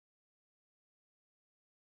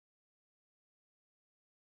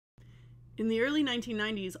In the early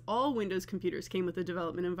 1990s, all Windows computers came with a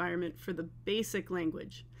development environment for the BASIC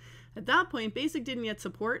language. At that point, BASIC didn't yet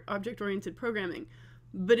support object-oriented programming,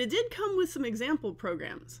 but it did come with some example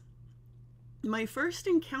programs. My first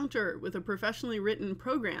encounter with a professionally written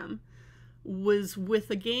program was with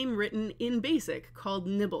a game written in BASIC called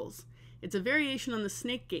Nibbles. It's a variation on the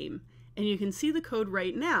Snake game, and you can see the code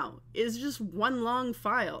right now. It's just one long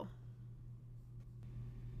file.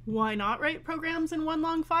 Why not write programs in one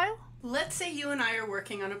long file? Let's say you and I are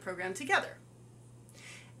working on a program together,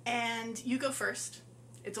 and you go first.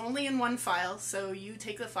 It's only in one file, so you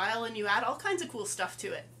take the file and you add all kinds of cool stuff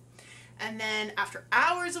to it. And then after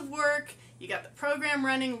hours of work, you got the program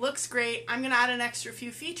running, looks great, I'm going to add an extra few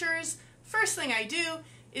features. First thing I do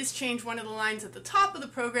is change one of the lines at the top of the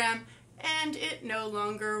program, and it no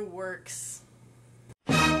longer works.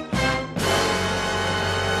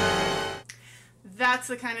 That's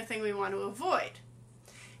the kind of thing we want to avoid.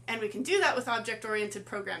 And we can do that with object-oriented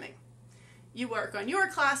programming. You work on your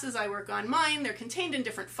classes, I work on mine, they're contained in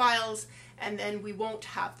different files, and then we won't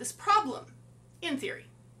have this problem, in theory.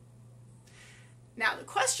 Now the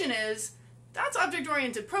question is, that's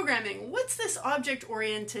object-oriented programming. What's this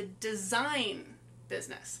object-oriented design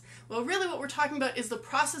business? Well, really what we're talking about is the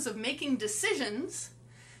process of making decisions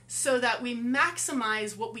so that we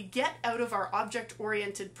maximize what we get out of our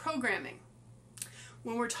object-oriented programming.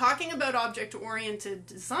 When we're talking about object-oriented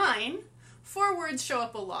design, 4 words show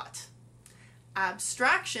up a lot.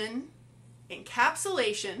 Abstraction,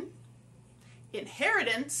 encapsulation,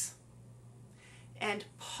 inheritance, and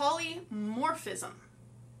polymorphism.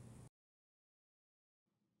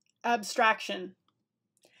 Abstraction.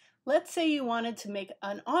 Let's say you wanted to make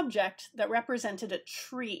an object that represented a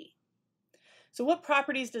tree. So what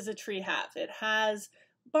properties does a tree have? It has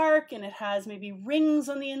bark, and it has maybe rings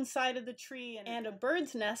on the inside of the tree, and a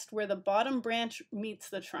bird's nest where the bottom branch meets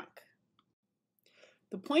the trunk.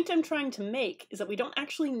 The point I'm trying to make is that we don't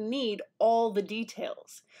actually need all the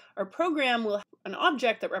details. Our program will have an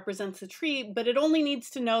object that represents the tree, but it only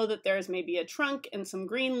needs to know that there's maybe a trunk and some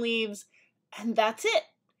green leaves, and that's it.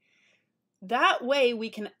 That way we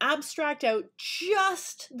can abstract out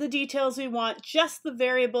just the details we want, just the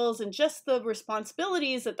variables and just the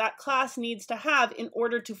responsibilities that that class needs to have in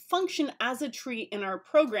order to function as a tree in our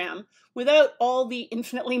program without all the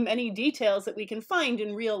infinitely many details that we can find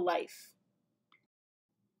in real life.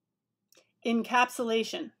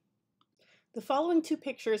 Encapsulation. The following 2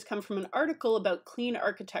 pictures come from an article about clean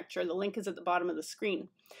architecture. The link is at the bottom of the screen.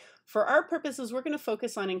 For our purposes, we're going to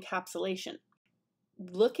focus on encapsulation.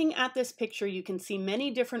 Looking at this picture, you can see many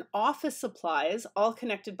different office supplies, all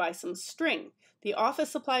connected by some string. The office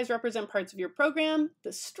supplies represent parts of your program,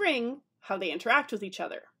 the string, how they interact with each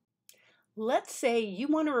other. Let's say you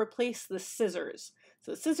want to replace the scissors.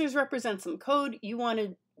 So the scissors represent some code, you want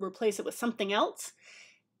to replace it with something else.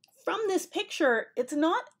 From this picture, it's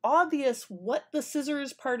not obvious what the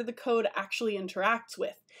scissors part of the code actually interacts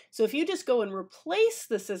with. So if you just go and replace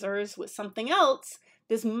the scissors with something else,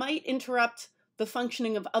 this might interrupt the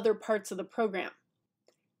functioning of other parts of the program.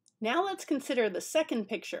 Now let's consider the second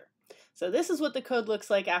picture. So this is what the code looks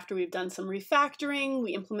like after we've done some refactoring,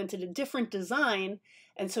 we implemented a different design,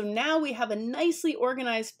 and so now we have a nicely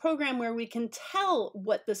organized program where we can tell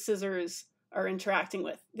what the scissors are interacting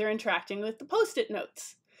with. They're interacting with the post-it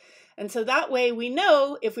notes. And so that way we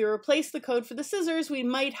know if we replace the code for the scissors, we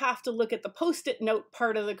might have to look at the post-it note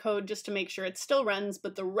part of the code just to make sure it still runs,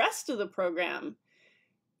 but the rest of the program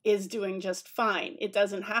is doing just fine. It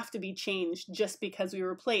doesn't have to be changed just because we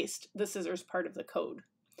replaced the scissors part of the code.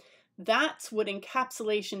 That's what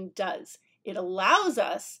encapsulation does. It allows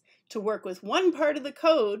us to work with one part of the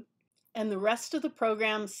code and the rest of the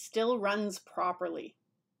program still runs properly.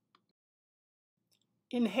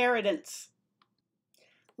 Inheritance.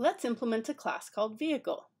 Let's implement a class called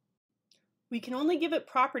vehicle. We can only give it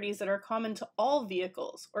properties that are common to all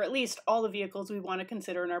vehicles, or at least all the vehicles we want to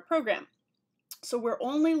consider in our program. So we're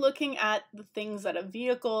only looking at the things that a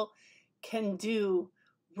vehicle can do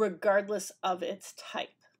regardless of its type.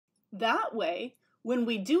 That way, when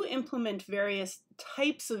we do implement various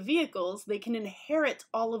types of vehicles, they can inherit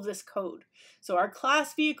all of this code. So our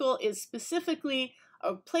class vehicle is specifically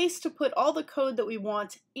a place to put all the code that we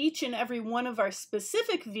want each and every one of our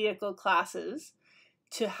specific vehicle classes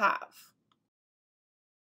to have.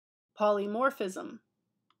 Polymorphism.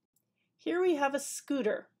 Here we have a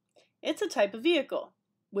scooter. It's a type of vehicle,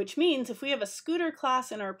 which means if we have a scooter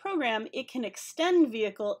class in our program, it can extend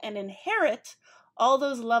vehicle and inherit all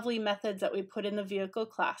those lovely methods that we put in the vehicle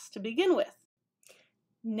class to begin with.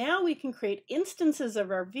 Now we can create instances of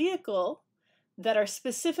our vehicle that are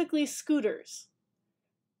specifically scooters.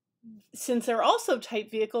 Since they're also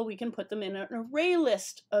type vehicle, we can put them in an array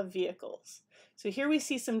list of vehicles. So here we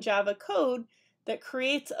see some Java code that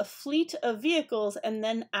creates a fleet of vehicles and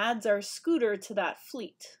then adds our scooter to that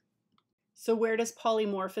fleet. So where does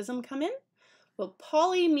polymorphism come in? Well,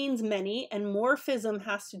 poly means many and morphism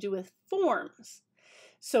has to do with forms.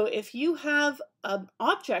 So if you have an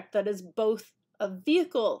object that is both a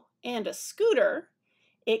vehicle and a scooter,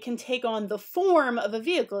 it can take on the form of a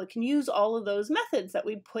vehicle. It can use all of those methods that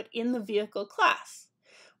we put in the vehicle class.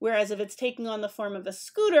 Whereas if it's taking on the form of a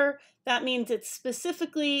scooter, that means it's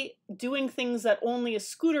specifically doing things that only a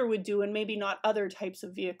scooter would do and maybe not other types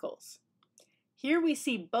of vehicles. Here we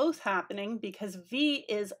see both happening because V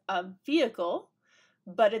is a vehicle,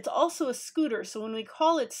 but it's also a scooter. So when we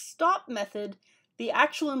call it stop method, the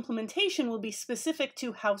actual implementation will be specific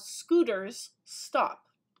to how scooters stop.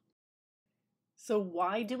 So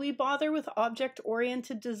why do we bother with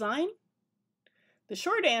object-oriented design? The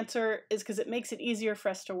short answer is because it makes it easier for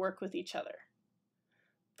us to work with each other.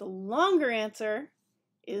 The longer answer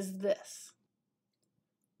is this.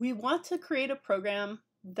 We want to create a program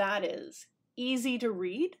that is easy to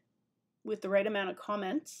read with the right amount of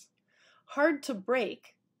comments, hard to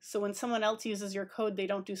break, so when someone else uses your code, they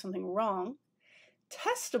don't do something wrong,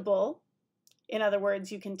 testable, in other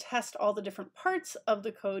words, you can test all the different parts of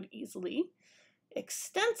the code easily,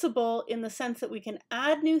 extensible in the sense that we can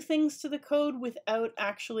add new things to the code without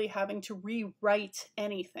actually having to rewrite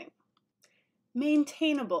anything.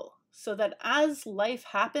 Maintainable, so that as life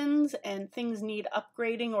happens and things need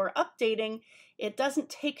upgrading or updating, it doesn't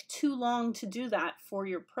take too long to do that for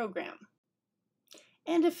your program.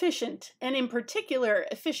 And efficient, and in particular,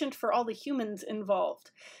 efficient for all the humans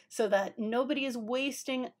involved, so that nobody is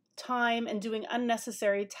wasting time and doing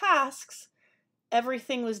unnecessary tasks.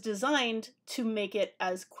 Everything was designed to make it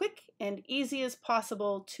as quick and easy as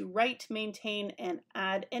possible to write, maintain, and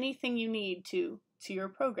add anything you need to your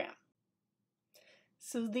program.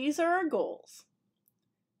 So these are our goals.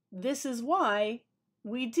 This is why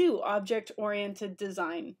we do object-oriented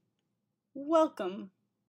design. Welcome.